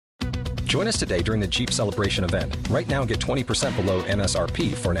Join us today during the Jeep Celebration event. Right now, get 20% below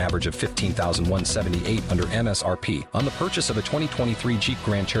MSRP for an average of $15,178 under MSRP on the purchase of a 2023 Jeep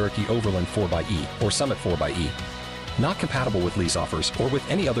Grand Cherokee Overland 4xE or Summit 4xE. Not compatible with lease offers or with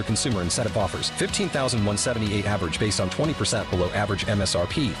any other consumer incentive offers. $15,178 average based on 20% below average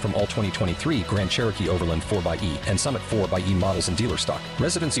MSRP from all 2023 Grand Cherokee Overland 4xE and Summit 4xE models in dealer stock.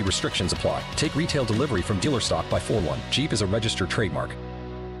 Residency restrictions apply. Take retail delivery from dealer stock by 4/1. Jeep is a registered trademark.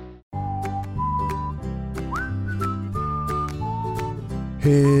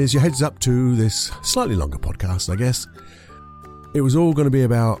 Here's your heads up to this slightly longer podcast, I guess. It was all going to be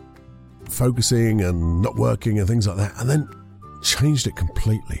about focusing and not working and things like that, and then changed it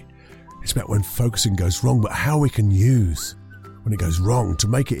completely. It's about when focusing goes wrong, but how we can use when it goes wrong to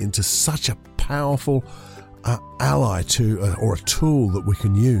make it into such a powerful ally to or a tool that we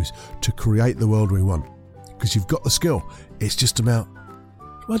can use to create the world we want. Because you've got the skill. It's just about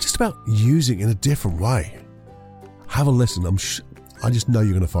using it in a different way. Have a listen. I just know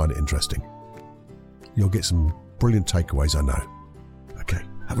you're going to find it interesting. You'll get some brilliant takeaways, I know. Okay,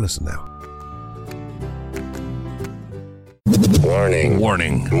 have a listen now. Warning.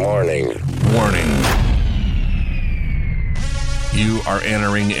 Warning. Warning. Warning. You are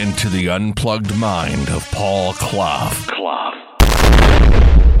entering into the unplugged mind of Paul Clough.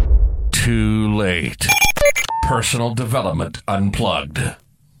 Too late. Personal Development Unplugged.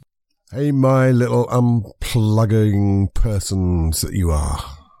 Hey, my little unplugging persons that you are,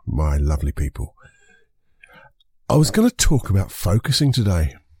 my lovely people. I was going to talk about focusing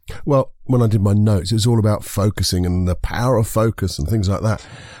today. Well, when I did my notes, it was all about focusing and the power of focus and things like that.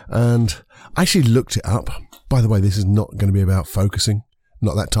 And I actually looked it up. By the way, this is not going to be about focusing,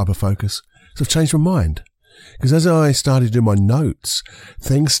 not that type of focus. So I've changed my mind. Because as I started doing my notes,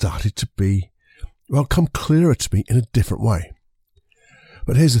 things started to come clearer to me in a different way.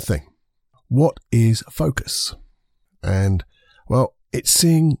 But here's the thing. What is focus? And, well, it's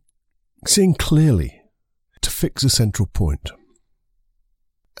seeing clearly to fix a central point.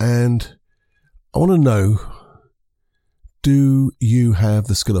 And I want to know, do you have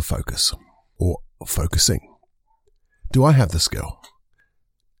the skill of focus or focusing? Do I have the skill?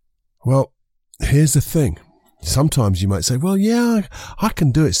 Well, here's the thing. Sometimes you might say, well, yeah, I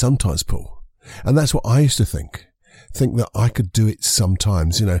can do it sometimes, Paul. And that's what I used to think that I could do it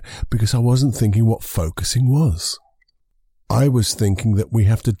sometimes, because I wasn't thinking what focusing was. I was thinking that we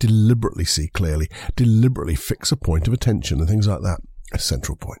have to deliberately see clearly, deliberately fix a point of attention and things like that, a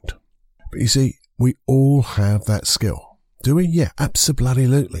central point. But you see, we all have that skill. Do we? Yeah,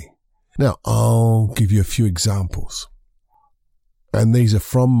 absolutely. Now, I'll give you a few examples. And these are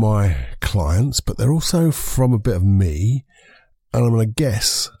from my clients, but they're also from a bit of me, and I'm going to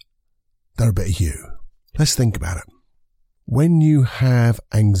guess they're a bit of you. Let's think about it. When you have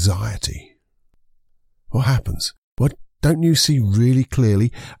anxiety, what happens? What don't you see really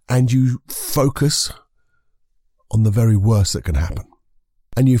clearly and you focus on the very worst that can happen?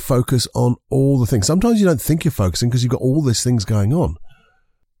 And you focus on all the things. Sometimes you don't think you're focusing because you've got all these things going on,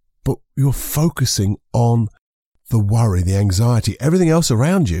 but you're focusing on the worry, the anxiety, everything else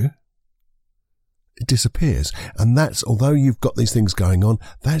around you. It disappears. And that's, although you've got these things going on,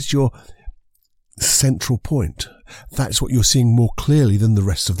 that's your central point. That's what you're seeing more clearly than the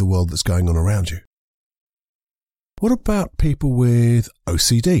rest of the world that's going on around you. What about people with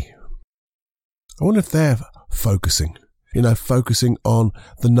OCD? I wonder if they're focusing on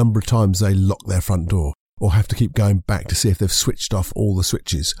the number of times they lock their front door or have to keep going back to see if they've switched off all the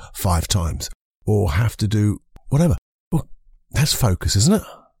switches 5 times or have to do whatever. Well, that's focus, isn't it?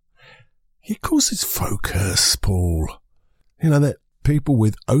 Yeah, of course it's focus, Paul. That people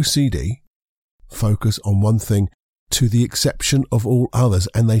with OCD focus on one thing to the exception of all others,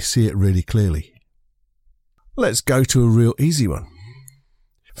 and they see it really clearly. Let's go to a real easy one.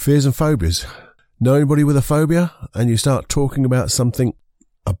 Fears and phobias. Know anybody with a phobia? And you start talking about something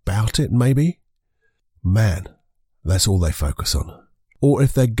about it, maybe? Man, that's all they focus on. Or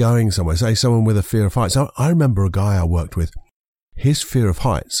if they're going somewhere, say someone with a fear of heights. I remember a guy I worked with. His fear of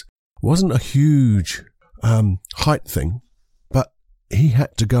heights wasn't a huge height thing, but he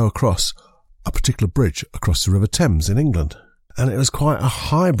had to go across a particular bridge across the River Thames in England. And it was quite a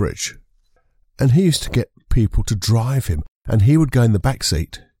high bridge. And he used to get people to drive him, and he would go in the back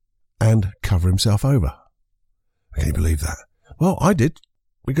seat and cover himself over. Can you believe that? Well, I did,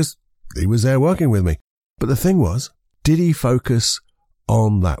 because he was there working with me. But the thing was, did he focus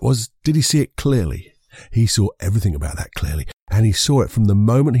on that? Did he see it clearly? He saw everything about that clearly. And he saw it from the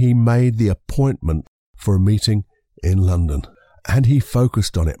moment he made the appointment for a meeting in London. And he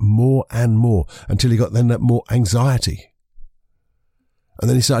focused on it more and more until he got then that more anxiety. And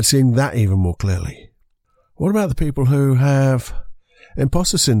then he started seeing that even more clearly. What about the people who have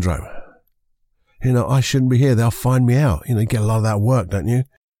imposter syndrome? I shouldn't be here. They'll find me out. You get a lot of that work, don't you?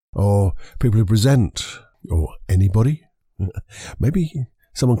 Or people who present, or anybody. Maybe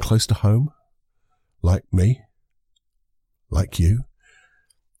someone close to home, like me, like you.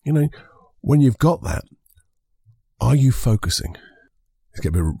 When you've got that, are you focusing? It's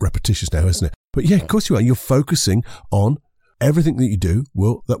getting a bit repetitious now, isn't it? But yeah, of course you are. You're focusing on everything that you do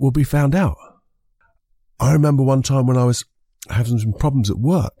that will be found out. I remember one time when I was having some problems at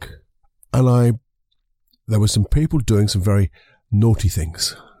work, and there were some people doing some very naughty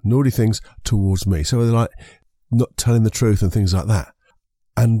things towards me. So they're like not telling the truth and things like that.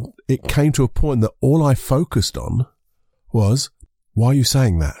 And it came to a point that all I focused on was, why are you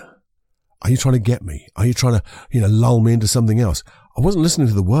saying that? Are you trying to get me? Are you trying to, lull me into something else? I wasn't listening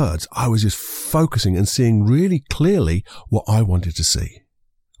to the words. I was just focusing and seeing really clearly what I wanted to see,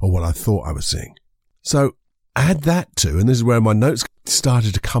 or what I thought I was seeing. So add that to, and this is where my notes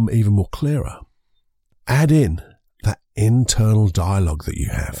started to come even more clearer. Add in that internal dialogue that you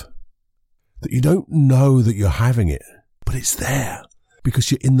have, that you don't know that you're having it, but it's there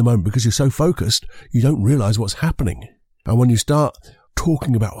because you're in the moment, because you're so focused, you don't realize what's happening. And when you start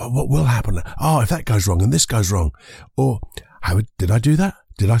talking about what will happen, if that goes wrong and this goes wrong, or did I do that?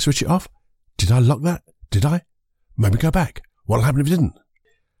 Did I switch it off? Did I lock that? Did I? Maybe go back. What'll happen if it didn't?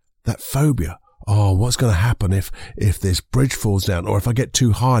 That phobia. What's going to happen if this bridge falls down, or if I get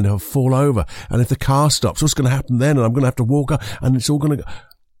too high and I'll fall over, and if the car stops, what's going to happen then? And I'm going to have to walk up, and it's all going to go.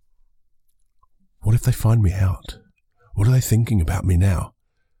 What if they find me out? What are they thinking about me now?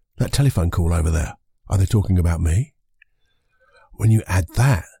 That telephone call over there, are they talking about me? When you add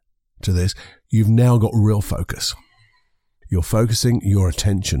that to this, you've now got real focus. You're focusing your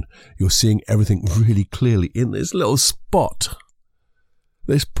attention. You're seeing everything really clearly in this little spot,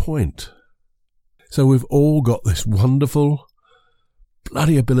 this point. So we've all got this wonderful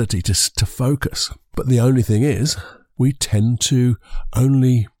bloody ability to focus. But the only thing is, we tend to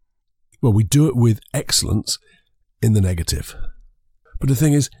we do it with excellence in the negative. But the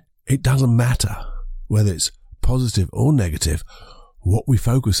thing is, it doesn't matter whether it's positive or negative. What we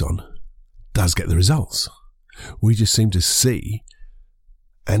focus on does get the results. We just seem to see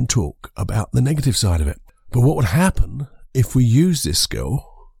and talk about the negative side of it. But what would happen if we use this skill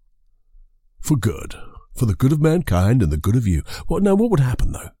for good, for the good of mankind and the good of you? What would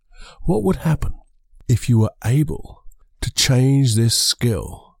happen though? What would happen if you were able to change this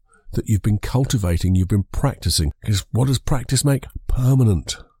skill that you've been cultivating, you've been practicing? Because what does practice make?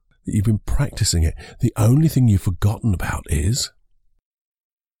 Permanent. That you've been practicing it. The only thing you've forgotten about is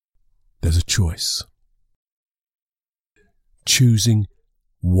there's a choice. Choosing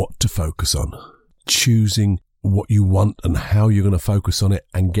what to focus on. Choosing what you want and how you're going to focus on it,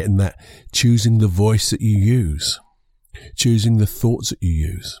 and getting that. Choosing the voice that you use. Choosing the thoughts that you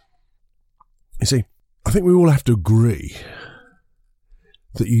use. You see, I think we all have to agree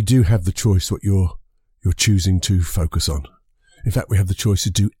that you do have the choice what you're choosing to focus on. In fact, we have the choice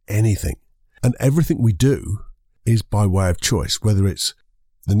to do anything. And everything we do is by way of choice, whether it's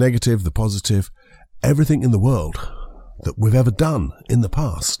the negative, the positive, everything in the world that we've ever done in the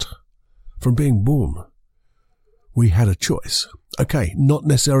past, from being born, we had a choice. Okay, not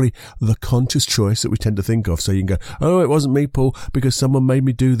necessarily the conscious choice that we tend to think of. So you can go, it wasn't me, Paul, because someone made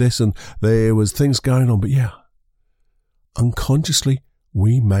me do this and there was things going on. But yeah, unconsciously,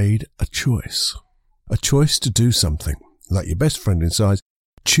 we made a choice to do something like your best friend inside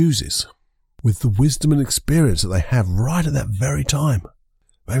chooses with the wisdom and experience that they have right at that very time.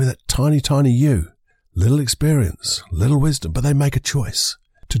 Maybe that tiny you, little experience, little wisdom, but they make a choice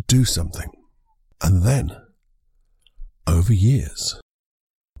to do something. And then, over years,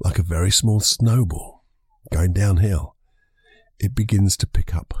 like a very small snowball going downhill, it begins to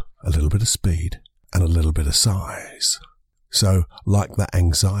pick up a little bit of speed and a little bit of size. So, like that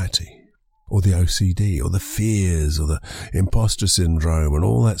anxiety, or the OCD, or the fears, or the imposter syndrome, and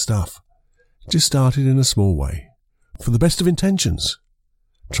all that stuff, just started in a small way, for the best of intentions.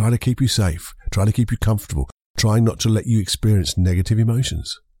 Try to keep you safe, try to keep you comfortable, trying not to let you experience negative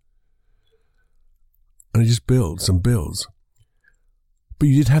emotions. And it just builds and builds. But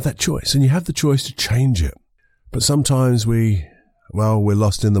you did have that choice, and you have the choice to change it. But sometimes we're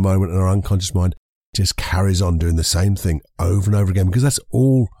lost in the moment, and our unconscious mind just carries on doing the same thing over and over again, because that's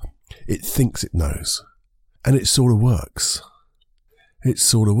all it thinks it knows. And it sort of works.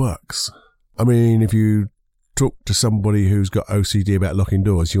 I mean, if you talk to somebody who's got OCD about locking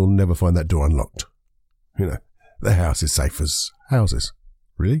doors, you'll never find that door unlocked. Their house is safe as houses.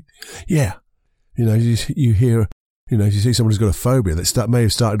 Really? Yeah. You hear You know, if you see someone who's got a phobia that may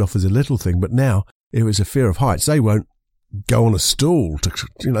have started off as a little thing, but now, if it's a fear of heights, they won't go on a stool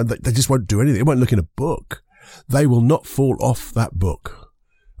they just won't do anything. They won't look in a book. They will not fall off that book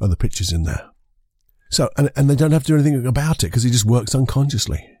or the pictures in there. So, and they don't have to do anything about it because it just works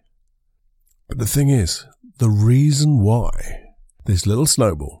unconsciously. But the thing is, the reason why this little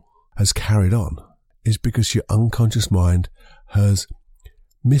snowball has carried on is because your unconscious mind has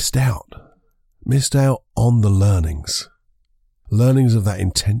missed out on the learnings of that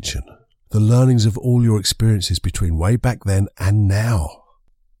intention, the learnings of all your experiences between way back then and now.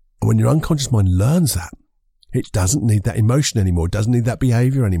 And when your unconscious mind learns that, it doesn't need that emotion anymore, it doesn't need that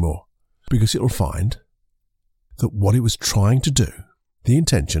behavior anymore, because it'll find that what it was trying to do, the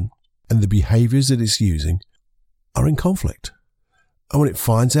intention and the behaviors that it's using, are in conflict. And when it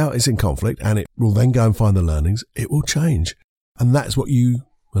finds out it's in conflict and it will then go and find the learnings, it will change. And that's what you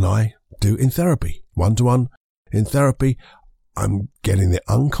and I do in therapy. One-to-one in therapy, I'm getting the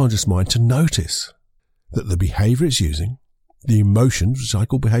unconscious mind to notice that the behavior it's using, the emotions, which I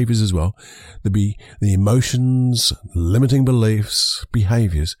call behaviors as well, the emotions, limiting beliefs,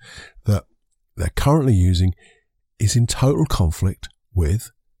 behaviors that they're currently using is in total conflict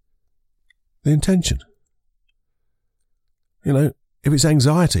with the intention. You know, if it's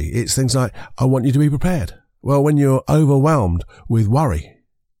anxiety, it's things like, I want you to be prepared. Well, when you're overwhelmed with worry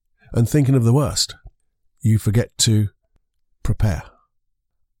and thinking of the worst, you forget to prepare.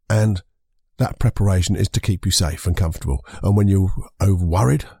 And that preparation is to keep you safe and comfortable. And when you're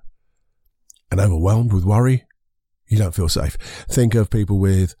worried and overwhelmed with worry, you don't feel safe. Think of people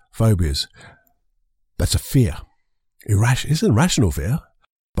with phobias. That's a fear. It's an irrational fear,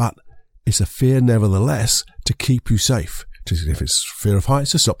 but it's a fear nevertheless to keep you safe. If it's fear of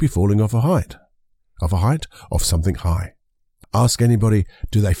heights, to stop you falling off a height, off something high. Ask anybody,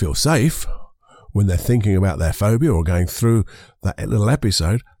 do they feel safe when they're thinking about their phobia or going through that little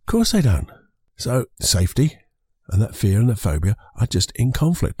episode? Of course they don't. So safety and that fear and that phobia are just in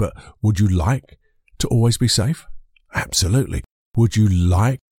conflict. But would you like to always be safe? Absolutely. Would you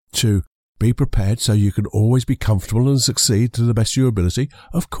like to be prepared so you can always be comfortable and succeed to the best of your ability?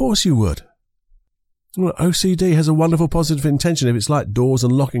 Of course you would. Well, OCD has a wonderful positive intention. If it's like doors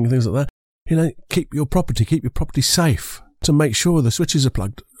and locking and things like that, you know, keep your property safe, to make sure the switches are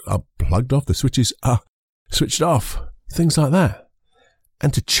plugged off, the switches are switched off, things like that.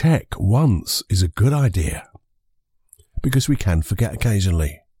 And to check once is a good idea, because we can forget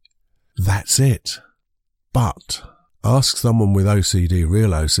occasionally. That's it. But ask someone with OCD,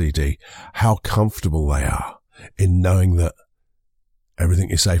 real OCD, how comfortable they are in knowing that everything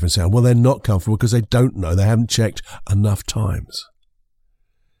is safe and sound. Well, they're not comfortable because they don't know. They haven't checked enough times.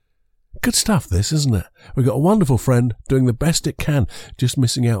 Good stuff, this, isn't it? We've got a wonderful friend doing the best it can, just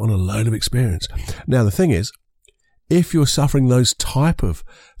missing out on a load of experience. Now, the thing is, if you're suffering those type of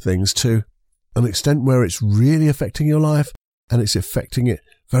things to an extent where it's really affecting your life and it's affecting it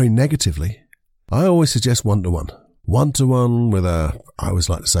very negatively, I always suggest one-to-one. One-to-one with I always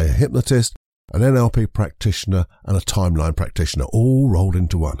like to say, a hypnotist, an NLP practitioner, and a timeline practitioner, all rolled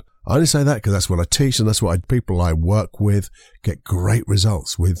into one. I only say that because that's what I teach, and that's what people I work with get great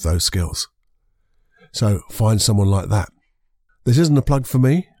results with those skills. So find someone like that. This isn't a plug for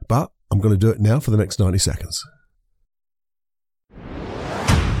me, but I'm going to do it now for the next 90 seconds.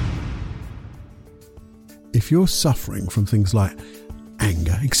 If you're suffering from things like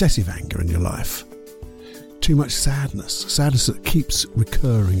anger, excessive anger in your life, too much sadness that keeps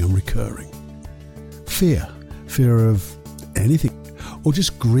recurring and recurring, fear of anything, or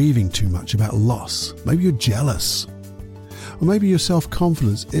just grieving too much about loss. Maybe you're jealous, or maybe your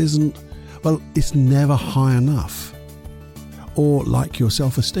self-confidence it's never high enough, or like your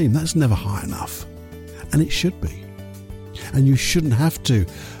self-esteem, that's never high enough, and it should be. And you shouldn't have to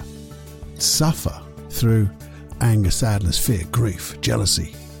suffer through anger, sadness, fear, grief,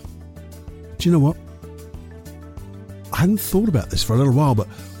 jealousy. Do you know what? I hadn't thought about this for a little while, but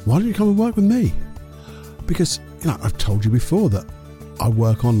why don't you come and work with me? Because, I've told you before that I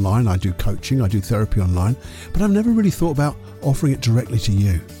work online, I do coaching, I do therapy online, but I've never really thought about offering it directly to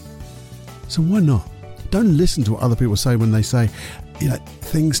you. So why not? Don't listen to what other people say when they say,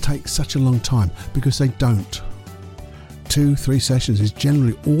 things take such a long time, because they don't. 2-3 sessions is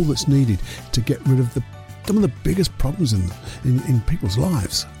generally all that's needed to get rid of some of the biggest problems in people's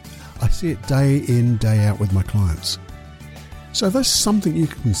lives. I see it day in, day out with my clients. So if that's something you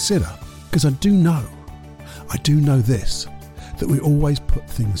can consider, because I do know this, that we always put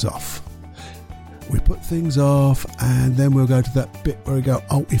things off. We put things off, and then we'll go to that bit where we go,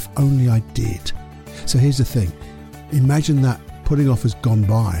 oh, if only I did. So here's the thing. Imagine that putting off has gone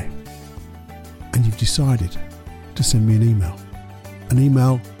by, and you've decided to send me an email. An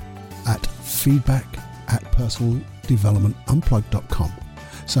email at feedback@personaldevelopmentunplugged.com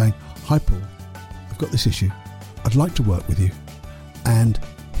saying, "Hi Paul, I've got this issue. I'd like to work with you. And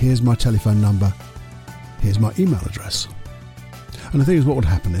here's my telephone number. Here's my email address." And the thing is, what would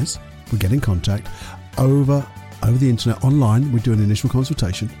happen is we get in contact over the internet, online. We do an initial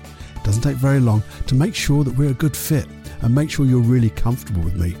consultation. It doesn't take very long to make sure that we're a good fit and make sure you're really comfortable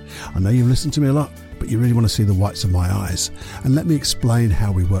with me. I know you've listened to me a lot, but you really want to see the whites of my eyes. And let me explain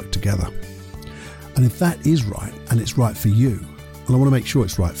how we work together. And if that is right, and it's right for you, and I want to make sure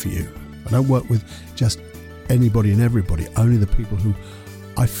it's right for you, I don't work with just anybody and everybody, only the people who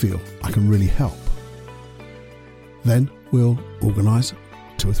I feel I can really help. Then we'll organise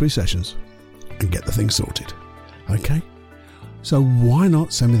 2 or 3 sessions and get the thing sorted. Okay? So why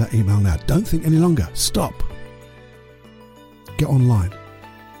not send me that email now? Don't think any longer. Stop. Get online.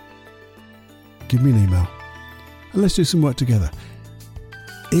 Give me an email. And let's do some work together.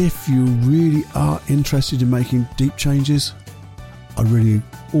 If you really are interested in making deep changes, I really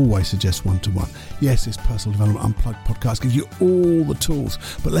always suggest one-to-one. Yes, this Personal Development Unplugged podcast gives you all the tools,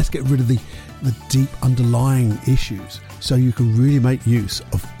 but let's get rid of the deep underlying issues so you can really make use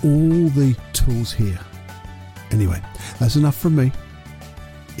of all the tools here. Anyway, that's enough from me.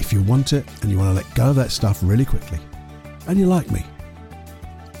 If you want it and you want to let go of that stuff really quickly, and you like me,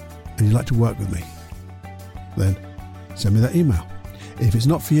 and you like to work with me, then send me that email. If it's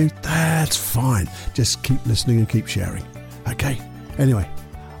not for you, that's fine. Just keep listening and keep sharing. Okay? Anyway,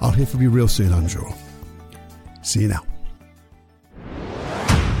 I'll hear from you real soon, I'm sure. See you now.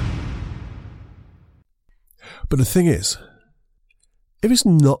 But the thing is, if it's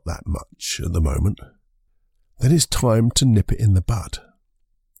not that much at the moment, then it's time to nip it in the bud.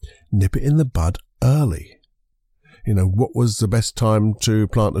 Nip it in the bud early. You know, what was the best time to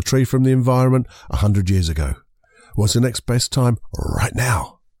plant a tree from the environment 100 years ago? What's the next best time? Right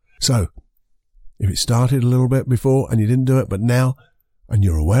now. So, if it started a little bit before and you didn't do it, but now, and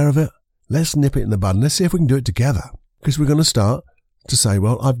you're aware of it, let's nip it in the bud and let's see if we can do it together. Because we're going to start to say,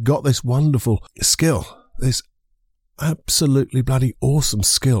 well, I've got this wonderful skill, this absolutely bloody awesome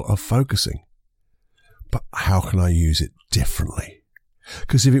skill of focusing. But how can I use it differently?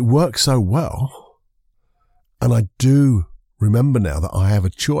 Because if it works so well, and I do remember now that I have a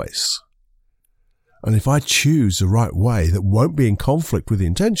choice, and if I choose the right way that won't be in conflict with the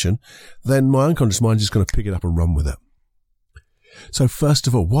intention, then my unconscious mind is just going to pick it up and run with it. So first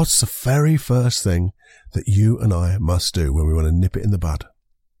of all, what's the very first thing that you and I must do when we want to nip it in the bud?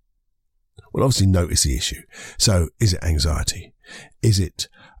 Well, obviously notice the issue. So is it anxiety? Is it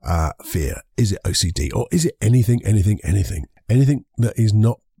fear? Is it OCD? Or is it anything that is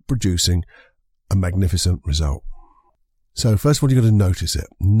not producing a magnificent result? So first of all, you've got to notice it.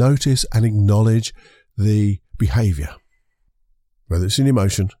 Notice and acknowledge the behavior, whether it's an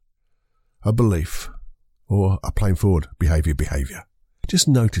emotion, a belief, or a plain forward behavior. Just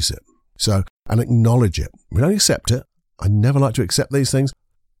notice it. So, and acknowledge it. We don't accept it. I never like to accept these things.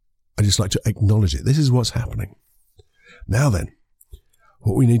 I just like to acknowledge it. This is what's happening. Now then,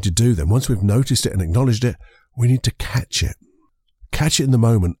 what we need to do then, once we've noticed it and acknowledged it, we need to catch it. Catch it in the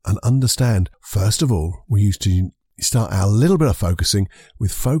moment and understand, first of all, we used to start our little bit of focusing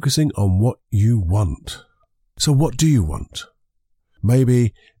with focusing on what you want. So what do you want?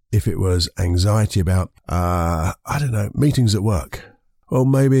 Maybe if it was anxiety about, meetings at work. Or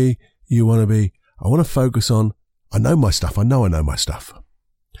maybe you want to be, I want to focus on, I know my stuff. I know my stuff.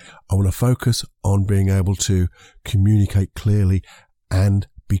 I want to focus on being able to communicate clearly and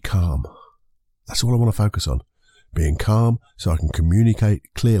be calm. That's all I want to focus on. Being calm so I can communicate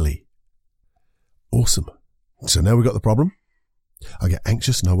clearly. Awesome. So now we've got the problem. I get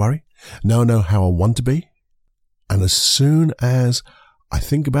anxious, no worry. Now I know how I want to be. And as soon as I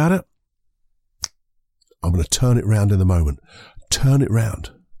think about it, I'm going to turn it round in the moment. Turn it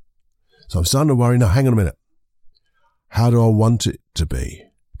round. So I'm starting to worry. Now, hang on a minute. How do I want it to be?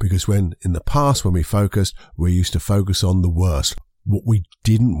 Because when in the past, when we focused, we used to focus on the worst, what we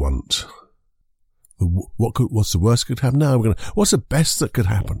didn't want. What's the worst that could happen? Now what's the best that could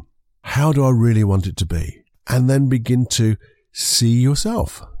happen? How do I really want it to be? And then begin to see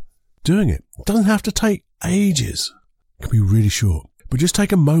yourself doing it. It doesn't have to take ages. It can be really short. But just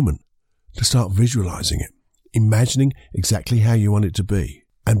take a moment to start visualizing it, imagining exactly how you want it to be,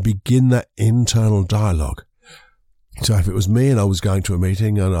 and begin that internal dialogue. So if it was me and I was going to a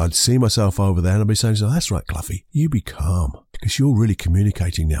meeting and I'd see myself over there and I'd be saying, that's right, Cluffy, you be calm because you're really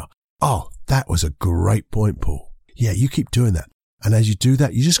communicating now. Oh, that was a great point, Paul. Yeah, you keep doing that. And as you do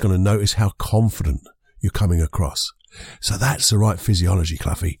that, you're just going to notice how confident you're coming across. So that's the right physiology,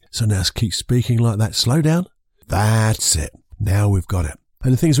 Cluffy. So now keep speaking like that. Slow down. That's it. Now we've got it.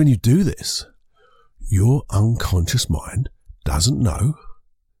 And the thing is, when you do this, your unconscious mind doesn't know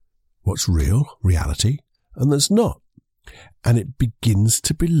what's real, reality, and that's not. And it begins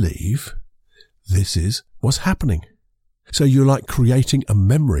to believe this is what's happening. So you're like creating a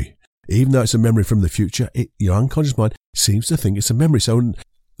memory. Even though it's a memory from the future, your unconscious mind seems to think it's a memory. So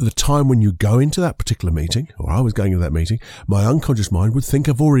the time when you go into that particular meeting, or I was going into that meeting, my unconscious mind would think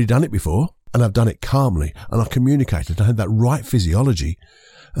I've already done it before, and I've done it calmly, and I communicated, I had that right physiology,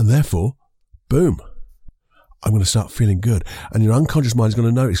 and therefore, boom, I'm going to start feeling good. And your unconscious mind is going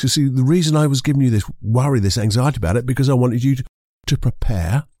to notice. Because see, the reason I was giving you this worry, this anxiety about it, because I wanted you to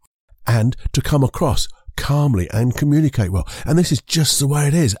prepare and to come across calmly and communicate well. And this is just the way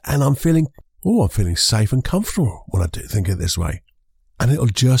it is. And I'm feeling safe and comfortable when I think it this way. And it'll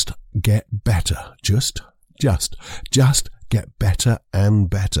just get better. Just get better and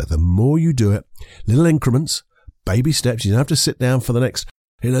better. The more you do it, little increments, baby steps. You don't have to sit down for the next,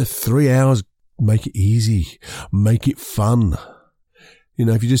 3 hours. Make it easy. Make it fun.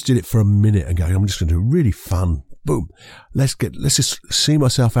 If you just did it for a minute and go, I'm just going to do really fun. Boom. Let's just see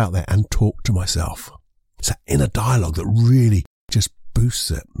myself out there and talk to myself. It's that inner dialogue that really just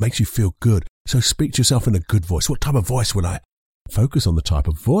boosts it, makes you feel good. So speak to yourself in a good voice. What type of voice would I focus on? The type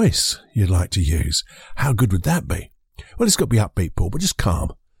of voice you'd like to use. How good would that be? Well, it's got to be upbeat, Paul, but just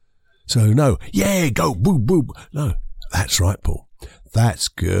calm. So no, yeah, go, boom, boom. No, that's right, Paul. That's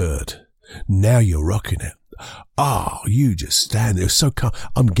good. Now you're rocking it. Oh, you just stand there so calm.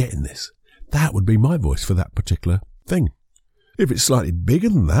 I'm getting this. That would be my voice for that particular thing. If it's slightly bigger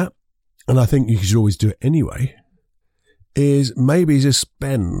than that, and I think you should always do it anyway, is maybe just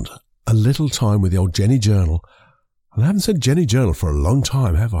spend a little time with the old Jenny Journal. And I haven't said Jenny Journal for a long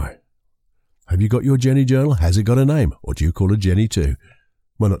time, have I? Have you got your Jenny Journal? Has it got a name? Or do you call it Jenny too?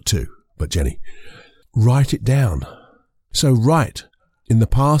 Well, not two, but Jenny. Write it down. So write. In the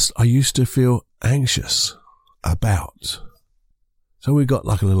past, I used to feel anxious about. So we got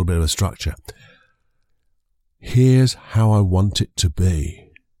like a little bit of a structure. Here's how I want it to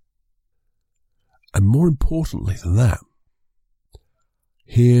be. And more importantly than that,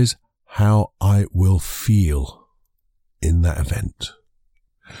 here's how I will feel in that event.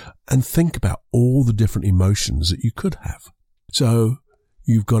 And think about all the different emotions that you could have. So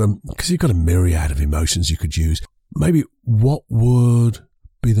you've got a myriad of emotions you could use. Maybe what would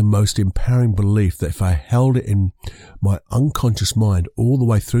be the most empowering belief that if I held it in my unconscious mind all the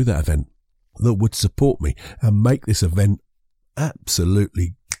way through that event, that would support me and make this event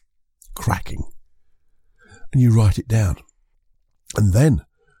absolutely cracking. And you write it down. And then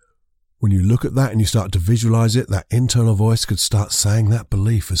when you look at that and you start to visualize it, that internal voice could start saying that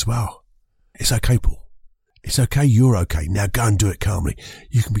belief as well. It's okay, Paul. It's okay. You're okay. Now go and do it calmly.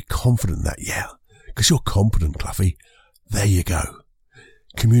 You can be confident in that. Yeah. Because you're competent, Cluffy. There you go.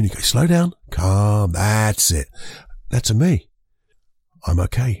 Communicate. Slow down. Calm. That's it. That's a me. I'm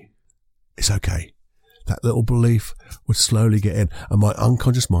okay. It's okay. That little belief would slowly get in, and my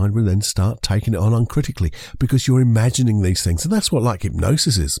unconscious mind would then start taking it on uncritically, because you're imagining these things. And that's what like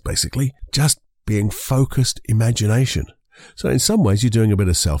hypnosis is, basically. Just being focused imagination. So in some ways you're doing a bit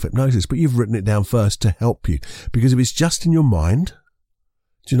of self-hypnosis, but you've written it down first to help you. Because if it's just in your mind,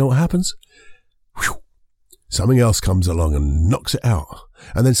 do you know what happens? Whew, something else comes along and knocks it out.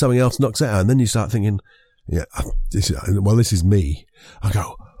 And then something else knocks it out. And then you start thinking, yeah, this is me. I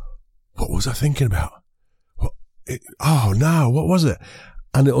go, what was I thinking about? Oh no, what was it?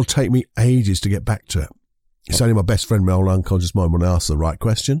 And it'll take me ages to get back to it. It's only my best friend, my old unconscious mind, when I ask the right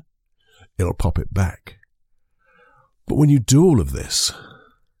question, it'll pop it back. But when you do all of this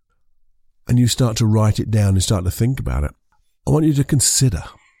and you start to write it down and start to think about it, I want you to consider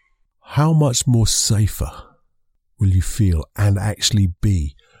how much more safer will you feel and actually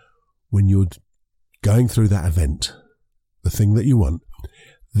be when you're going through that event, the thing that you want,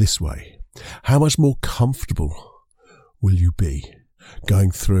 this way. How much more comfortable will you be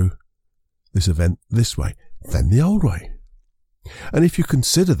going through this event this way than the old way? And if you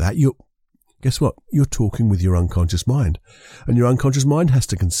consider that, guess what? You're talking with your unconscious mind, and your unconscious mind has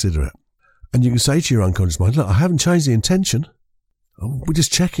to consider it. And you can say to your unconscious mind, look, I haven't changed the intention. We're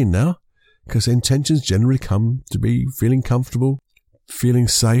just checking now, because intentions generally come to be feeling comfortable, feeling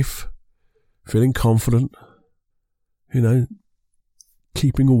safe, feeling confident,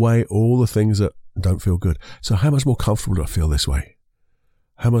 keeping away all the things that don't feel good. So how much more comfortable do I feel this way?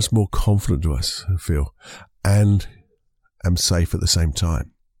 How much more confident do I feel? And am safe at the same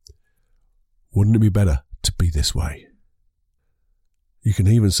time? Wouldn't it be better to be this way? You can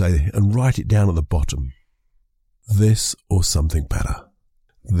even say, and write it down at the bottom, this or something better.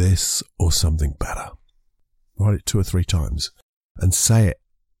 This or something better. Write it 2 or 3 times and say it.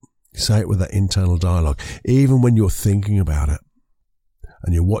 Say it with that internal dialogue. Even when you're thinking about it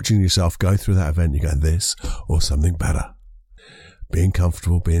and you're watching yourself go through that event, you go, this or something better. Being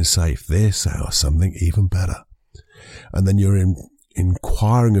comfortable, being safe, this or something even better. And then you're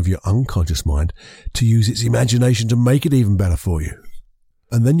inquiring of your unconscious mind to use its imagination to make it even better for you.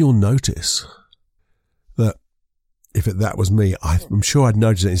 And then you'll notice that if that was me, I'm sure I'd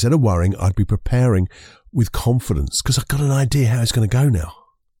notice that instead of worrying, I'd be preparing with confidence because I've got an idea how it's going to go now.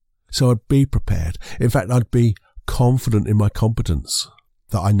 So I'd be prepared. In fact, I'd be confident in my competence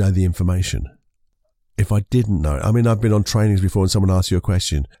that I know the information. If I didn't know, I mean, I've been on trainings before and someone asks you a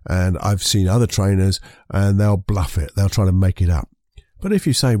question and I've seen other trainers and they'll bluff it. They'll try to make it up. But if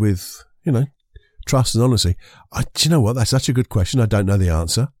you say with, trust and honesty, do you know what? That's such a good question. I don't know the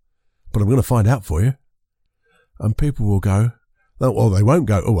answer, but I'm going to find out for you. And people will go, well, they won't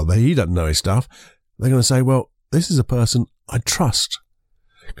go, oh, well, he doesn't know his stuff. They're going to say, well, this is a person I trust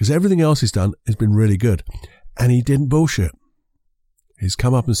because everything else he's done has been really good. And he didn't bullshit. He's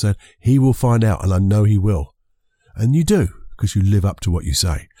come up and said, he will find out, and I know he will. And you do, because you live up to what you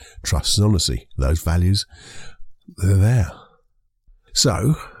say. Trust and honesty, those values, they're there.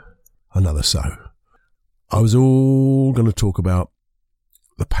 So, I was all going to talk about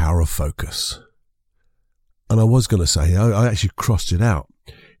the power of focus. And I was going to say, I actually crossed it out.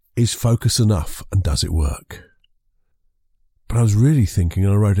 Is focus enough and does it work? But I was really thinking,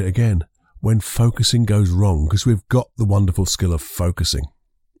 and I wrote it again, when focusing goes wrong, because we've got the wonderful skill of focusing.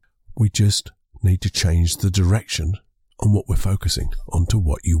 We just need to change the direction on what we're focusing onto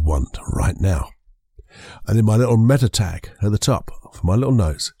what you want right now. And in my little meta tag at the top for my little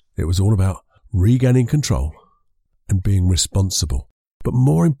notes, it was all about regaining control and being responsible. But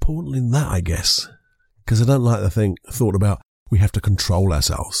more importantly than that, I guess, because I don't like the thought about we have to control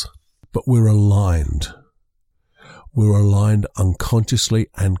ourselves, but we're aligned. We're aligned unconsciously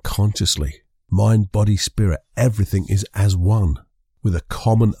and consciously. Mind, body, spirit, everything is as one with a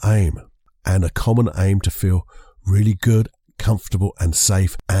common aim, and a common aim to feel really good, comfortable and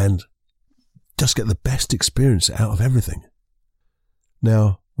safe and just get the best experience out of everything.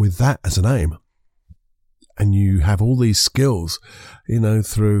 Now, with that as an aim, and you have all these skills,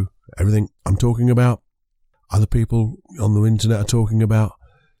 through everything I'm talking about, other people on the internet are talking about,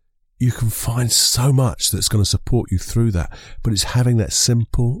 you can find so much that's going to support you through that. But it's having that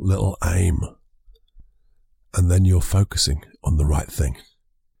simple little aim. And then you're focusing on the right thing.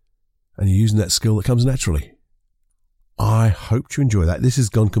 And you're using that skill that comes naturally. I hope you enjoy that. This has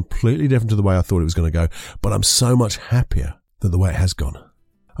gone completely different to the way I thought it was going to go. But I'm so much happier than the way it has gone.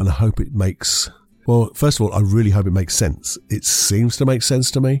 And I hope it makes, well, first of all, I really hope it makes sense. It seems to make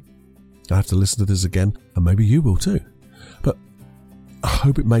sense to me. I have to listen to this again, and maybe you will too. But I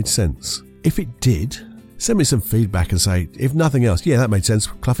hope it made sense. If it did, send me some feedback and say, if nothing else, yeah, that made sense,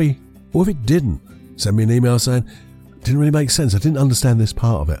 Cluffy. Or if it didn't, send me an email saying, it didn't really make sense. I didn't understand this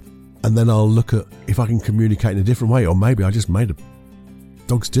part of it. And then I'll look at if I can communicate in a different way, or maybe I just made a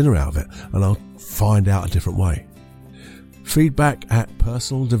dog's dinner out of it, and I'll find out a different way. Feedback at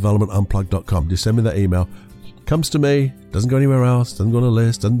personaldevelopmentunplugged.com. Just send me that email. Comes to me, doesn't go anywhere else, doesn't go on a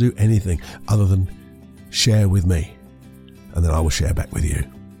list, doesn't do anything other than share with me. And then I will share back with you.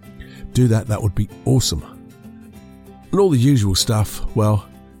 Do that, that would be awesome. And all the usual stuff, well,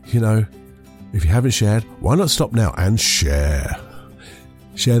 if you haven't shared, why not stop now and share?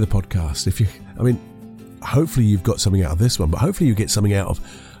 Share the podcast. Hopefully you've got something out of this one, but hopefully you get something out of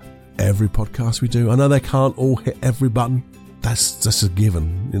every podcast we do. I know they can't all hit every button. That's a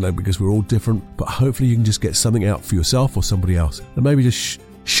given, because we're all different. But hopefully you can just get something out for yourself or somebody else. And maybe just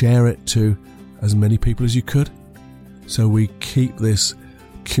share it to as many people as you could. So we keep this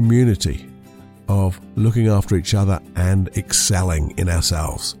community of looking after each other and excelling in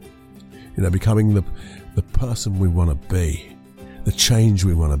ourselves. Becoming the person we want to be, the change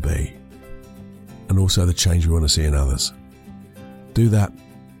we want to be, and also the change we want to see in others. Do that,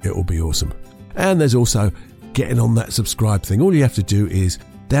 it will be awesome. And there's also getting on that subscribe thing. All you have to do is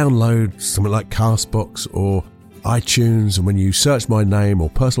download something like Castbox or iTunes, and when you search my name or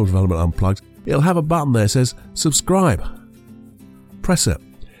Personal Development Unplugged, it'll have a button there that says subscribe. Press it.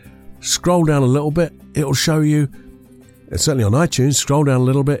 Scroll down a little bit, it'll show you, and certainly on iTunes, scroll down a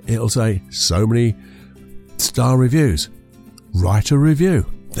little bit, it'll say so many star reviews. Write a review.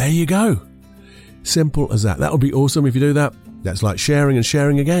 There you go. Simple as that. That would be awesome if you do that. That's like sharing and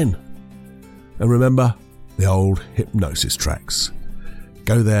sharing again. And remember the old hypnosis tracks.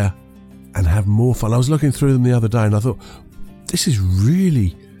 Go there and have more fun. I was looking through them the other day and I thought, this is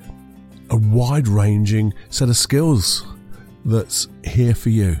really a wide-ranging set of skills that's here for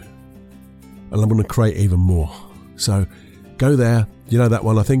you. and I'm going to create even more. So go there. You know that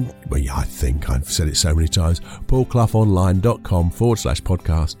one, I think? Well, yeah, I think I've said it so many times.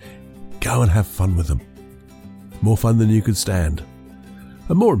 paulcloughonline.com/podcast. Go and have fun with them. More fun than you could stand.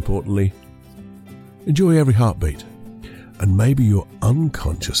 And more importantly, enjoy every heartbeat. And maybe your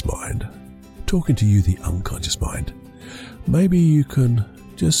unconscious mind, talking to you, the unconscious mind, maybe you can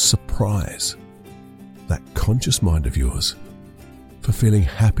just surprise that conscious mind of yours for feeling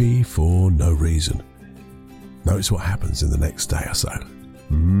happy for no reason. Notice what happens in the next day or so.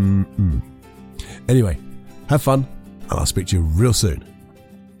 Anyway, have fun, and I'll speak to you real soon.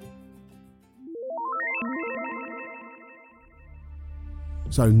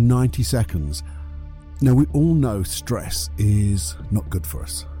 So 90 seconds. Now, we all know stress is not good for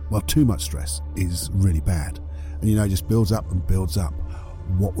us. Well, too much stress is really bad. And it just builds up and builds up.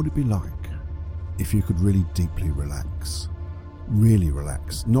 What would it be like if you could really deeply relax? Really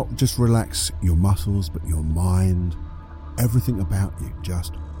relax. Not just relax your muscles, but your mind, everything about you,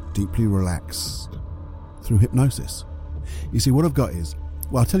 just deeply relaxed through hypnosis. You see, what I've got is,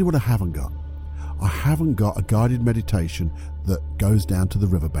 well, I'll tell you what I haven't got. I haven't got a guided meditation that goes down to the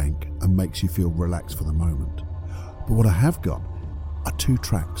riverbank and makes you feel relaxed for the moment. But what I have got are 2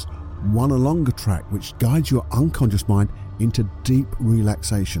 tracks. One, a longer track, which guides your unconscious mind into deep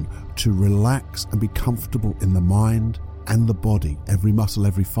relaxation, to relax and be comfortable in the mind and the body, every muscle,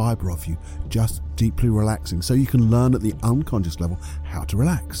 every fibre of you, just deeply relaxing, so you can learn at the unconscious level how to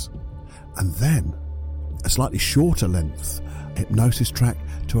relax. And then a slightly shorter length hypnosis track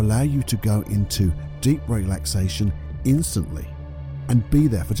to allow you to go into deep relaxation instantly and be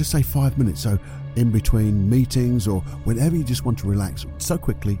there for just say 5 minutes. So in between meetings or whenever you just want to relax so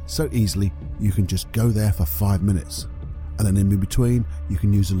quickly, so easily, you can just go there for 5 minutes. And then in between, you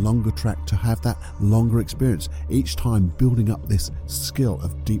can use a longer track to have that longer experience, each time building up this skill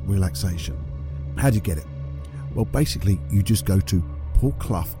of deep relaxation. How do you get it? Well, basically, you just go to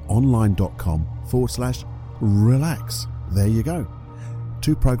paulcloughonline.com/relax. There you go.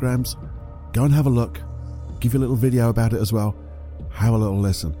 2 programs. Go and have a look. Give you a little video about it as well. Have a little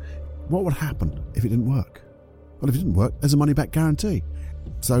listen. What would happen if it didn't work? Well, if it didn't work, there's a money-back guarantee.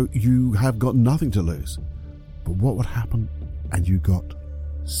 So you have got nothing to lose. But what would happen? And you got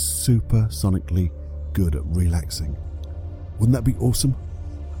supersonically good at relaxing. Wouldn't that be awesome?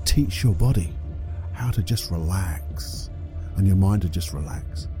 Teach your body how to just relax and your mind to just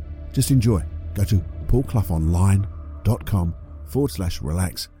relax. Just enjoy. Go to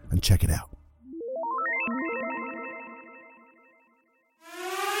paulcloughonline.com/relax and check it out.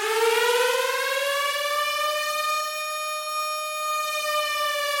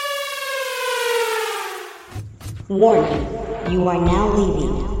 Warning, you are now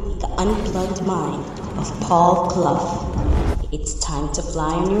leaving the unplugged mind of Paul Clough. It's time to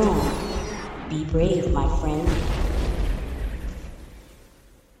fly on your own. Be brave, my friend.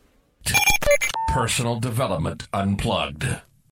 Personal Development Unplugged.